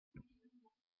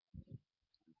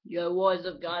Yo, what is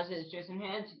up, guys? It's Jason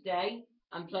here, and today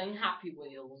I'm playing Happy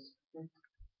Wheels.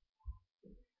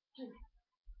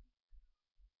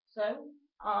 So,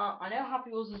 I know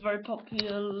Happy Wheels is very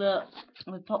popular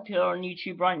on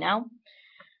YouTube right now.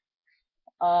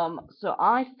 So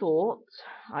I thought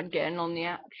I'd get in on the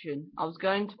action. I was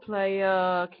going to play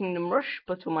Kingdom Rush,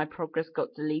 but all my progress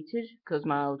got deleted because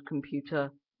my old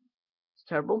computer is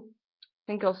terrible.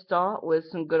 I think I'll start with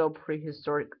some good old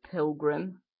prehistoric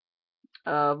Pilgrim.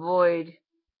 Void.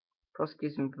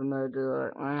 Prosecution for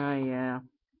murder. Yeah.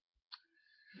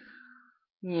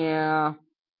 Yeah.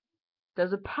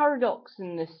 There's a paradox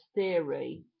in this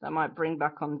theory that might bring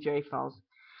back on J-Files.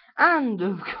 And,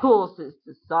 of course, it's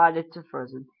decided to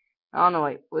frozen. Oh, no,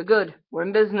 wait. We're good. We're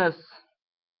in business.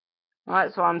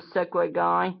 Alright, so I'm Segway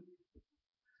Guy.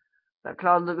 That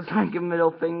cloud looks like a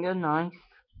middle finger. Nice.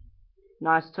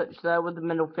 Nice touch there with the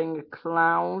middle finger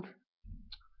cloud.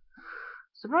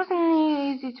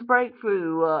 Surprisingly easy to break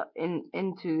through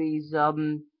into these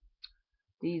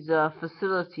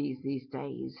facilities these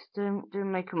days. Don't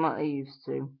make them like they used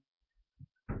to.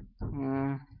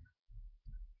 Yeah.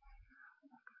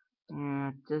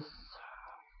 Yeah, this.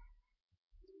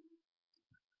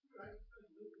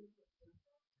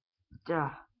 Duh.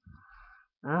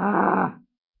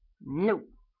 No.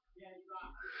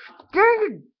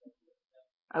 Dang.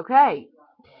 Okay.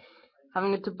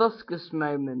 Having a Tobuscus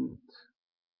moment.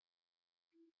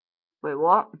 Wait,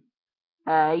 what?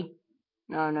 Hey.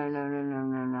 No.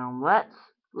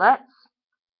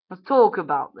 Let's talk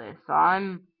about this.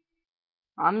 I'm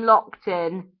locked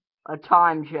in a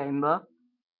time chamber.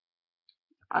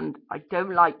 And I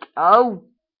don't like. Oh!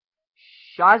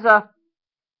 Shiza!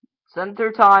 Sent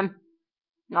through time.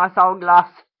 Nice hourglass.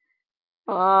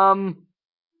 Oh,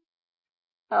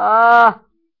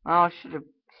 I should have.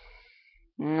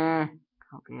 Nah,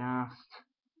 can't be asked.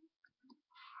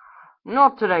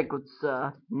 Not today, good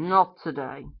sir. Not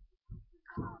today.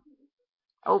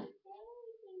 Oh,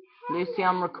 Lucy,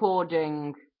 I'm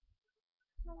recording.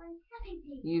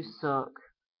 You suck.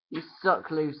 You suck,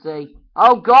 Lucy.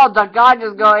 Oh God, that guy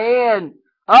just got in.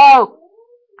 Oh,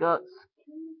 guts.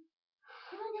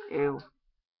 Ew.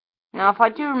 Now, if I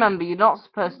do remember, you're not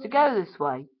supposed to go this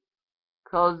way.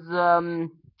 'Cause,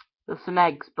 there's some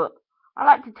eggs, but I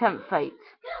like to tempt fate.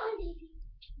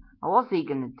 Oh, what's he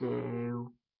gonna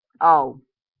do? Oh.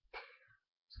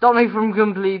 Stop me from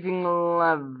completing the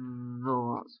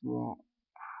level, that's what.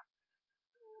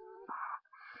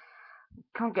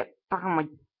 Can't get back on my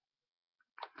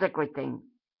Segway thing.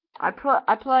 I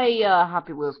play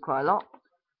Happy Wheels quite a lot.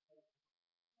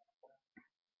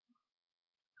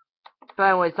 But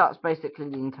anyways, that's basically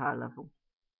the entire level.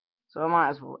 So I might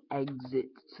as well exit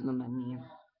to the menu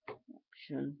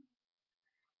option.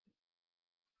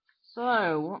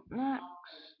 So, what next?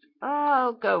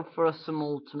 I'll go for some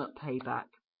ultimate payback.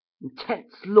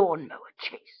 Intense lawnmower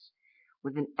chase.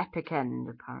 With an epic end,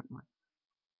 apparently.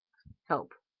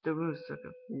 Help. The rooster.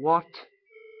 What?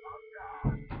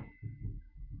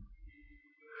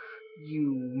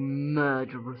 You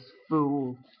murderous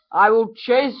fool. I will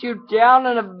chase you down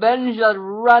and avenge that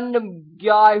random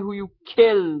guy who you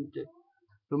killed.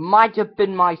 Who might have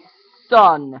been my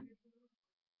son.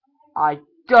 I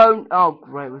don't... Oh,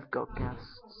 great, we've got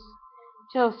guests.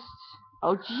 Just...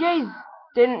 Oh, jeez.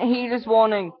 Didn't heed his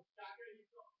warning.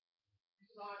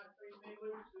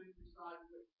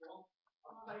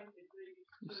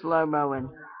 Slow-moing.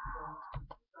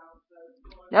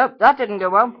 Nope, that didn't go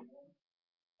well.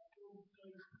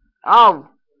 Oh,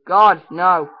 God,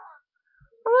 no.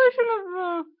 I should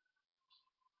have...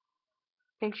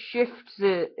 I think shift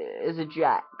is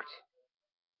eject.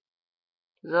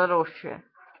 Is that all shift?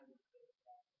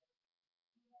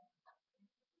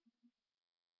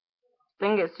 I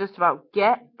think it's just about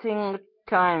getting the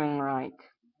timing right.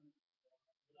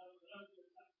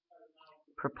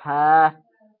 Prepare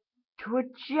to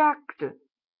eject.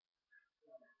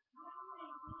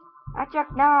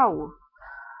 Eject now.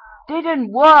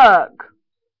 Didn't work.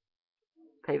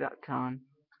 Payback time.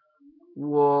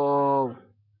 Whoa.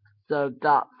 So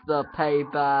that's the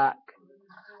payback.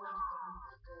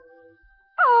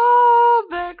 Oh,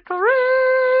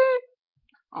 victory!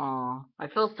 Oh, I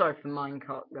feel sorry for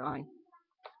Minecart guy.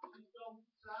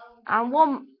 And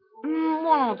one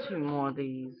or two more of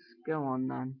these. Go on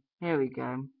then. Here we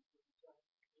go.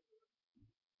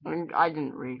 I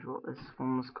didn't read what this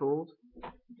one was called.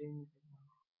 Thank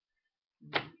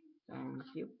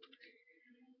you.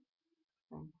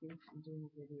 Thank you. I'm doing a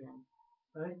video.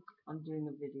 Right? I'm doing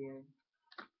a video.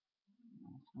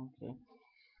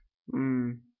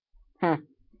 Okay.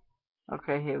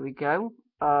 Okay, here we go.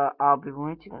 I'll be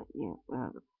waiting at you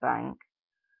at the bank.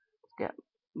 Let's get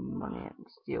Money and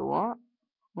steal what?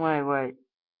 Wait.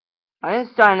 I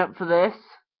didn't sign up for this.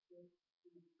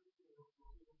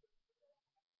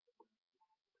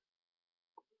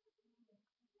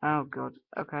 Oh god.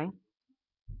 Okay.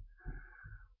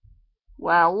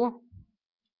 Well,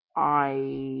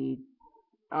 IDK.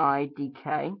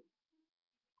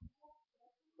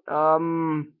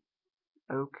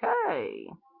 Okay.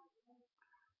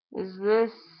 Is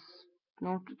this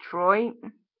not Detroit?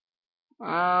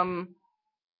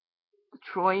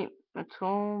 Detroit at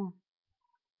all?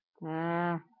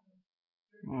 Yeah.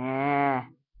 I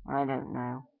don't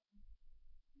know.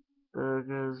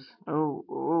 Burgers.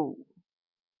 Oh.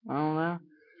 I don't know.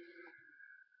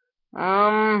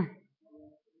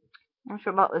 Not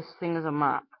sure about this thing as a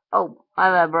map. Oh,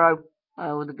 hi there, bro.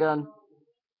 With a gun.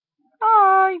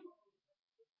 Hi.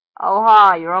 Oh,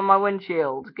 hi. You're on my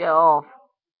windshield. Get off.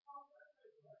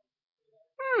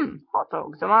 Hot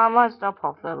dogs. I might stop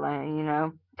off there later, you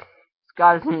know. This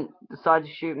guy doesn't decide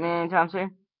to shoot me anytime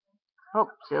soon.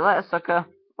 Oh, see you later, sucker.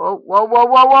 Oh,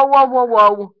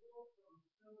 whoa.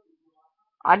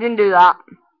 I didn't do that.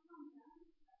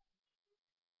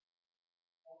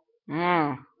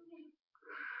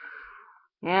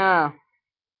 Yeah.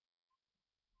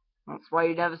 That's why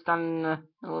you never stand in the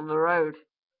middle of the road.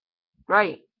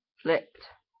 Great. Flipped.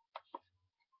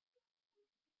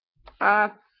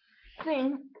 I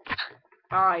think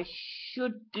I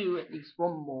should do at least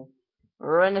one more.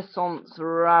 Renaissance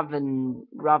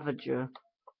Ravager.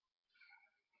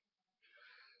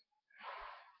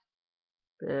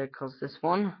 Because this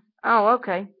one. Oh,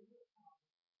 okay.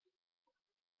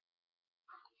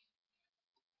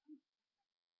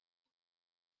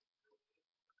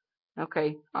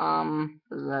 Okay.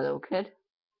 There's that little kid.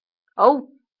 Oh,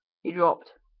 he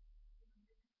dropped.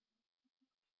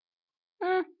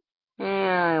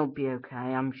 Yeah, it'll be okay,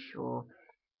 I'm sure.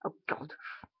 Oh god.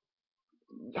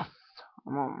 Yes,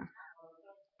 come on.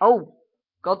 Oh,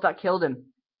 god, that killed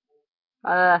him.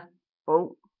 Oh,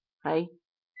 hey,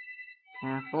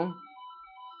 careful.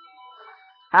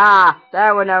 Ah,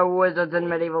 there were no wizards in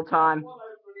medieval time.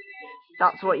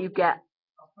 That's what you get.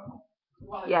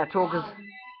 Yeah, talkers.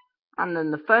 And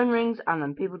then the phone rings, and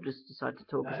then people just decide to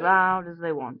talk as loud as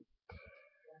they want.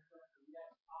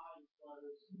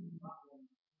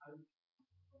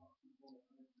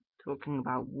 Talking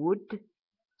about wood,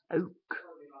 oak,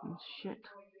 and shit.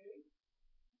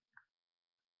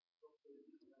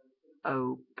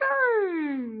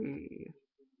 Okay.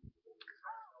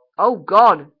 Oh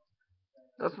god.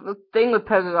 That's the thing with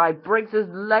Poker Guy. Breaks his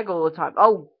leg all the time.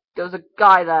 Oh, there's a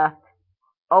guy there.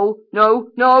 Oh, no.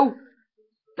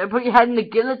 Don't put your head in the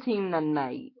guillotine then,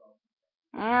 mate.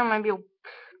 Yeah, maybe you'll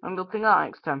think that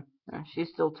next time. She's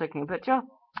still taking a picture.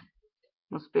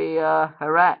 Must be,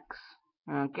 her ex.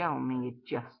 Get on me, you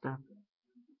jester.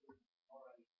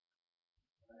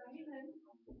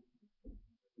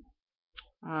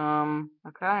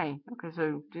 Okay,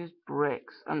 so these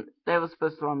bricks, and they were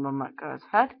supposed to land on that guy's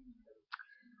head.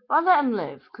 But I let him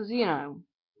live, because, you know,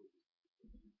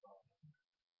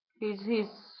 he's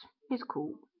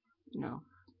cool, you know.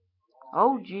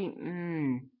 Oh, gee,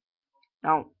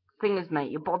 Now, thing is,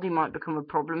 mate, your body might become a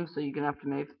problem, so you're gonna have to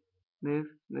move.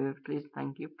 Move, please,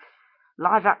 thank you.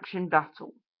 Live action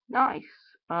battle. Nice.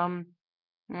 You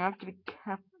have to be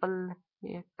careful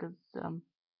here, because,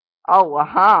 oh,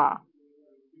 aha!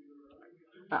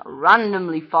 That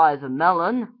randomly fires a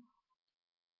melon.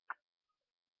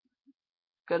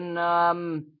 Can,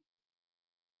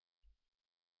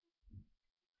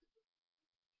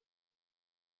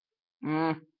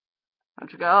 have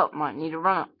to go up. Might need a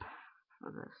run up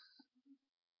for this.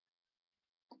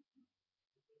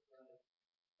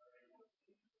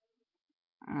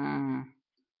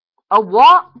 Oh,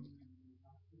 what?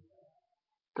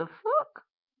 The fuck?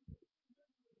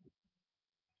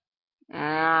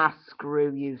 Ah,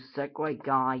 screw you, Segway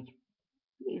guy.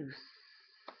 You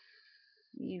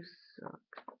suck.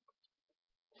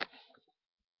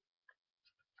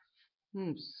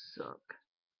 You suck.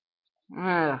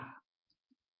 Ugh.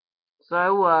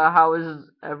 So, how is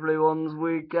everyone's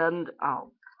weekend?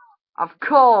 Oh, of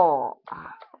course.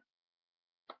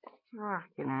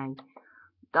 Fracking A.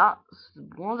 That's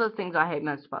one of the things I hate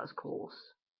most about this course.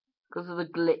 Because of the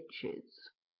glitches.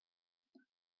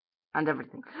 And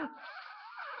everything.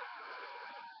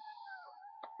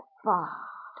 Fuck.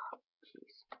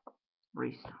 Jeez.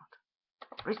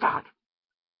 Restart.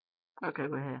 Okay,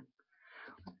 we're here.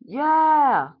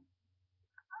 Yeah!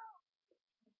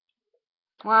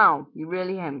 Wow, you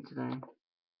really hate me today.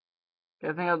 Okay,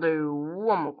 I think I'll do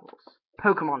one more course.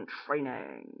 Pokemon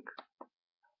training.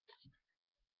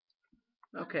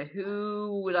 Okay,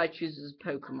 who would I choose as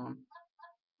Pokemon?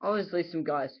 Obviously some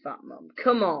guy's fat mum.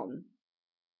 Come on.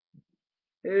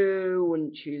 Who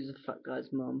wouldn't choose a fat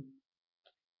guy's mum?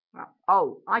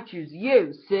 Oh, I choose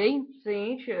you. See?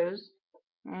 See, he chose.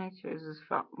 He chooses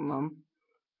fat mum.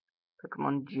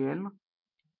 Pokemon Gym.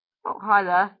 Oh, hi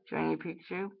there. Joining you,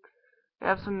 Pikachu. We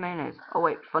have some mayonnaise. Oh,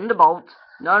 wait. Thunderbolt.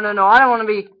 No, no, no. I don't want to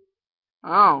be...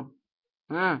 Oh.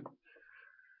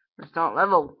 Let's start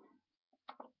level.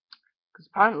 Because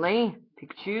apparently,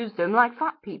 Pikachus don't like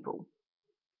fat people.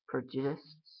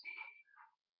 Prejudice.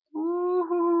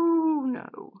 Ooh,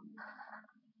 no.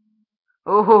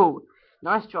 Oh,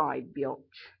 nice try, biatch.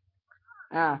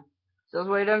 Ah, so that's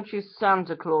why you don't choose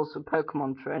Santa Claus for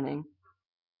Pokemon training.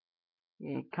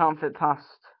 You can't fit past.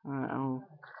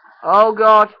 Oh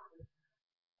god.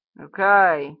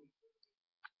 Okay.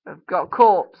 I've got a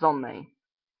corpse on me.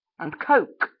 And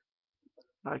Coke.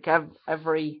 Like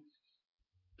every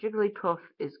Jigglypuff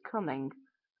is coming.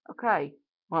 Okay.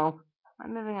 Well,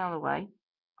 I'm moving out of the way.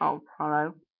 Oh,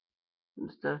 hello.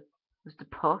 Mr.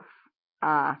 Puff.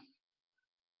 Ah.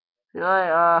 See you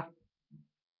later.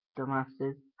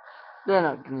 Dumbasses. They're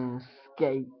not gonna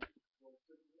escape.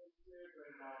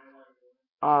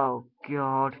 Oh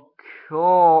god.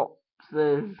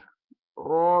 Corpses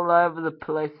all over the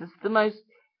place. This is the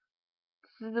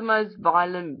most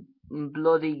violent and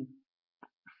bloody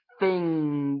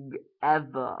thing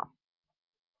ever.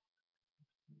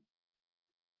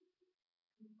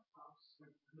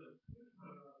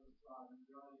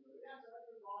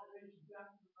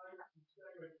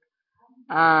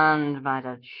 And my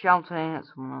dad's shouting at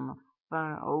someone on the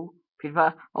phone. Oh,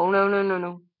 Peter. Oh no, no, no,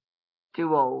 no.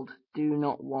 Too old. Do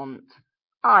not want.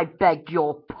 I beg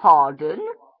your pardon.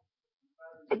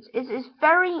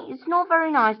 It's not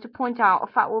very nice to point out a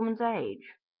fat woman's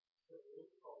age.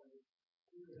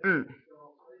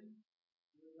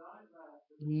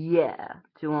 Yeah,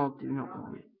 too old, do not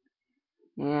want.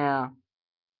 Yeah,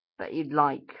 bet you'd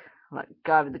like a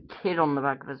guy with a kid on the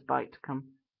back of his bike to come.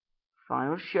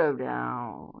 Final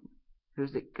showdown.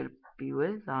 Who's it gonna be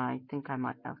with? I think I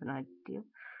might have an idea.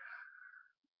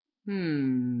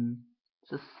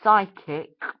 It's a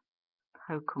psychic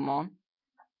Pokemon.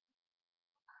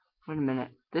 Wait a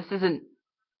minute. This isn't.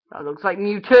 That looks like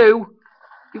Mewtwo.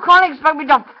 You can't expect me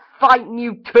to fight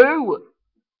Mewtwo.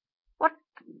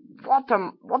 What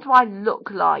do I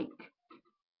look like?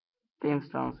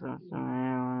 Beamstars.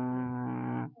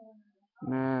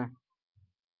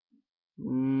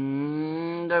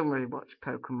 Don't really watch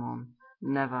Pokemon.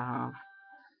 Never have.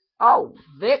 Oh,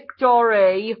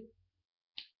 victory!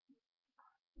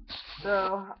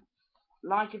 So,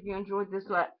 like if you enjoyed this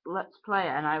let's play,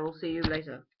 and I will see you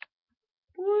later.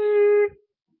 Whee!